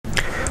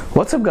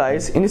What's up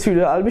guys, in this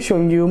video I'll be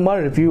showing you my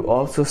review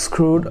of the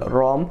screwed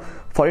ROM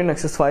for your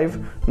Nexus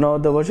 5. Now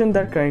the version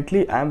that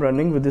currently I'm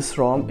running with this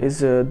ROM is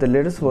the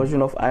latest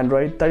version of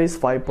Android, that is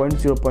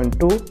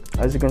 5.0.2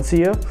 as you can see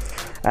here.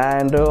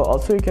 And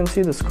also you can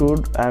see the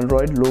screwed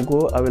Android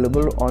logo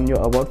available on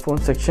your about phone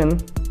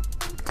section.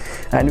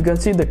 And you can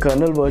see the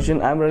kernel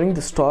version. I'm running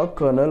the stock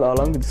kernel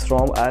along with this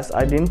ROM, as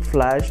I didn't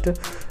flashed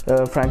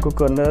Franco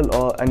kernel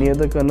or any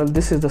other kernel.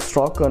 This is the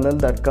stock kernel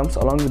that comes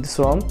along with this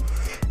ROM.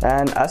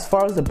 And as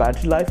far as the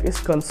battery life is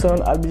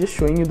concerned, I'll be just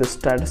showing you the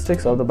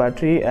statistics of the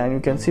battery, and you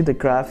can see the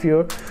graph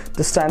here.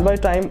 The standby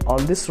time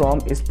on this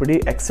ROM is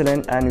pretty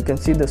excellent, and you can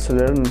see the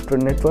cellular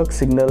network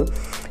signal.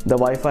 The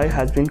Wi-Fi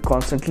has been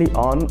constantly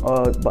on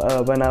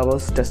when I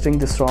was testing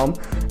this ROM,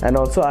 and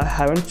also I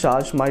haven't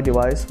charged my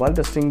device while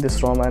testing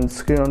this ROM. And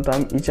screen on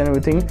time, each and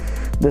everything,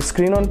 the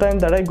screen on time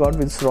that I got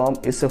with this ROM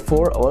is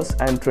 4 hours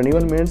and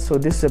 21 minutes. So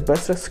this is the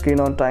best screen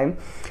on time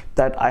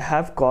that I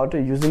have got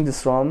using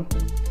this ROM.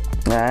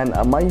 And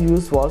my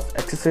use was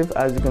excessive.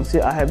 As you can see,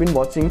 I have been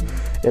watching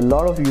a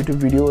lot of YouTube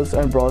videos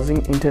and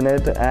browsing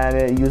internet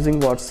and using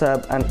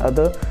WhatsApp and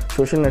other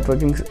social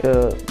networking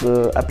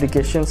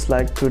applications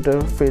like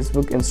Twitter,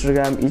 Facebook,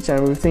 Instagram, each and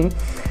everything.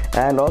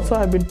 And also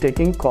I've been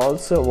taking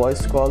calls,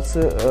 voice calls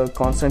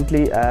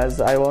constantly,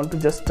 as I want to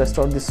just test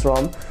out this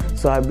ROM.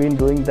 So I've been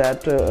doing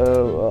that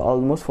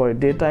almost for a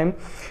daytime.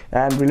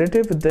 And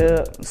related with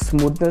the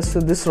smoothness,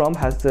 this ROM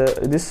has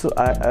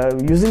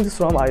using this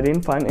ROM I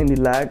didn't find any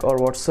lag or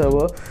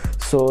whatsoever.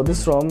 So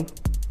this ROM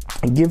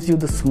gives you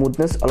the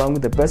smoothness along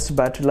with the best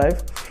battery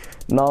life.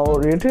 Now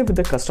related with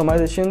the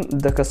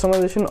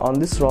customization on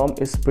this ROM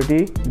is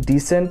pretty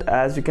decent.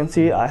 As you can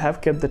see, I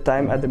have kept the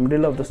time at the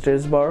middle of the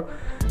status bar,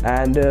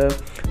 and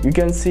you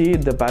can see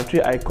the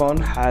battery icon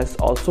has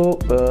also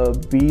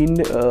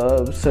been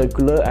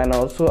circular, and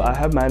also I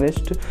have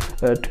managed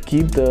to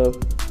keep the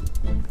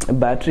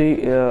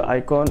battery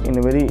icon in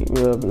a very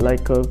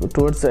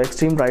towards the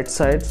extreme right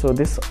side. So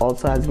this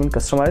also has been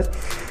customized,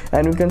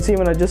 and you can see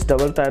when I just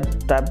double tap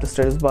the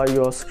status bar,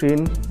 your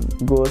screen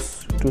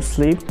goes to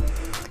sleep.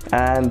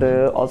 And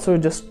also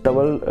just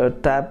double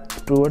tap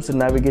towards the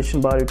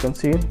navigation bar, you can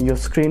see your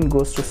screen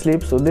goes to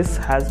sleep. So this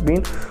has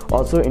been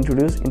also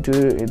introduced into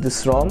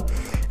this ROM.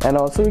 And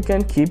also you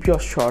can keep your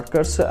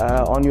shortcuts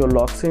on your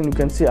lock screen. You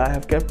can see I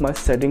have kept my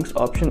settings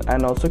option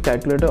and also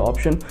calculator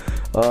option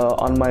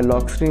on my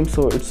lock screen.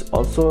 So it's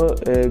also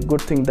a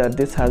good thing that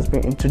this has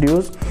been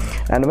introduced.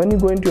 And when you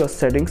go into your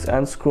settings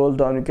and scroll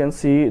down, you can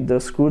see the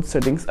screwed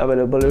settings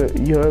available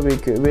here,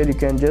 where you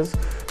can just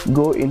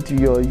go into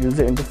your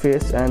user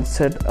interface and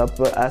set up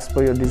as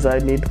per your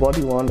desired need what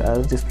you want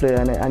as display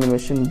and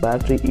animation,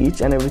 battery,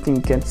 each and everything.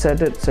 You can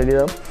set it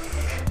up.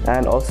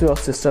 And also your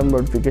system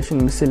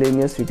notification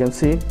miscellaneous, you can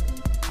see.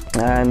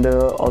 And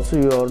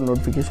also your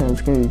notification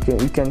screen,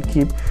 you can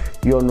keep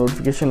your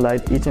notification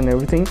light, each and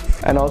everything.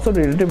 And also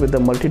related with the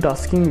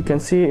multitasking, you can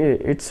see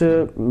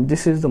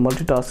this is the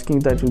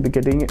multitasking that you'll be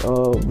getting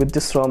with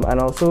this ROM. And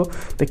also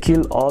the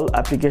kill all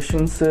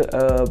applications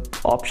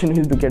option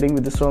you'll be getting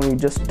with this ROM. You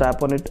just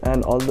tap on it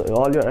and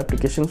all your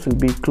applications will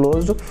be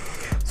closed.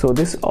 So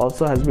this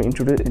also has been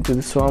introduced into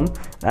this ROM.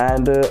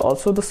 And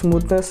also the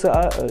smoothness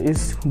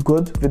is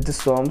good with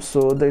this ROM.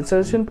 So the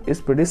installation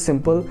is pretty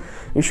simple.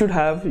 You should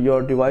have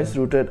your device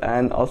rooted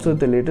and also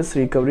the latest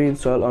recovery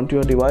installed onto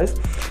your device.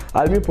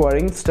 I'll be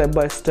providing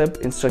step-by-step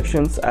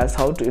instructions as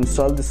how to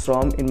install this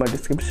ROM in my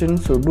description,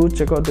 so do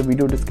check out the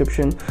video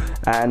description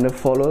and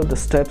follow the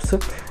steps.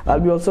 I'll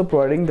be also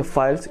providing the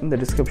files in the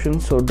description,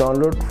 so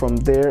download from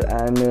there.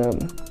 And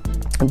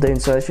the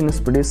installation is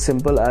pretty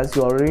simple, as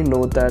you already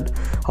know that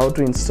how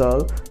to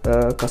install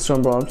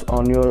custom ROMs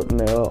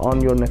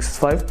on your Nexus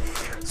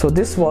 5. So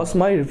this was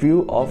my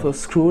review of a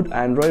screwed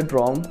Android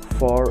ROM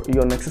for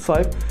your Nexus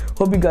 5.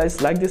 Hope you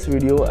guys like this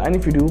video, and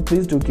if you do,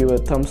 please do give a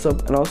thumbs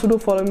up, and also do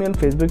follow me on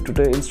Facebook,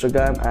 Twitter,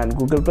 Instagram and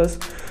Google+,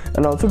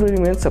 and also do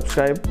remain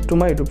subscribed to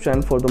my YouTube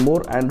channel for the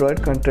more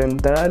Android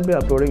content that I'll be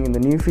uploading in the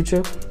near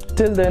future.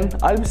 Till then,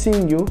 I'll be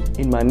seeing you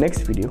in my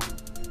next video.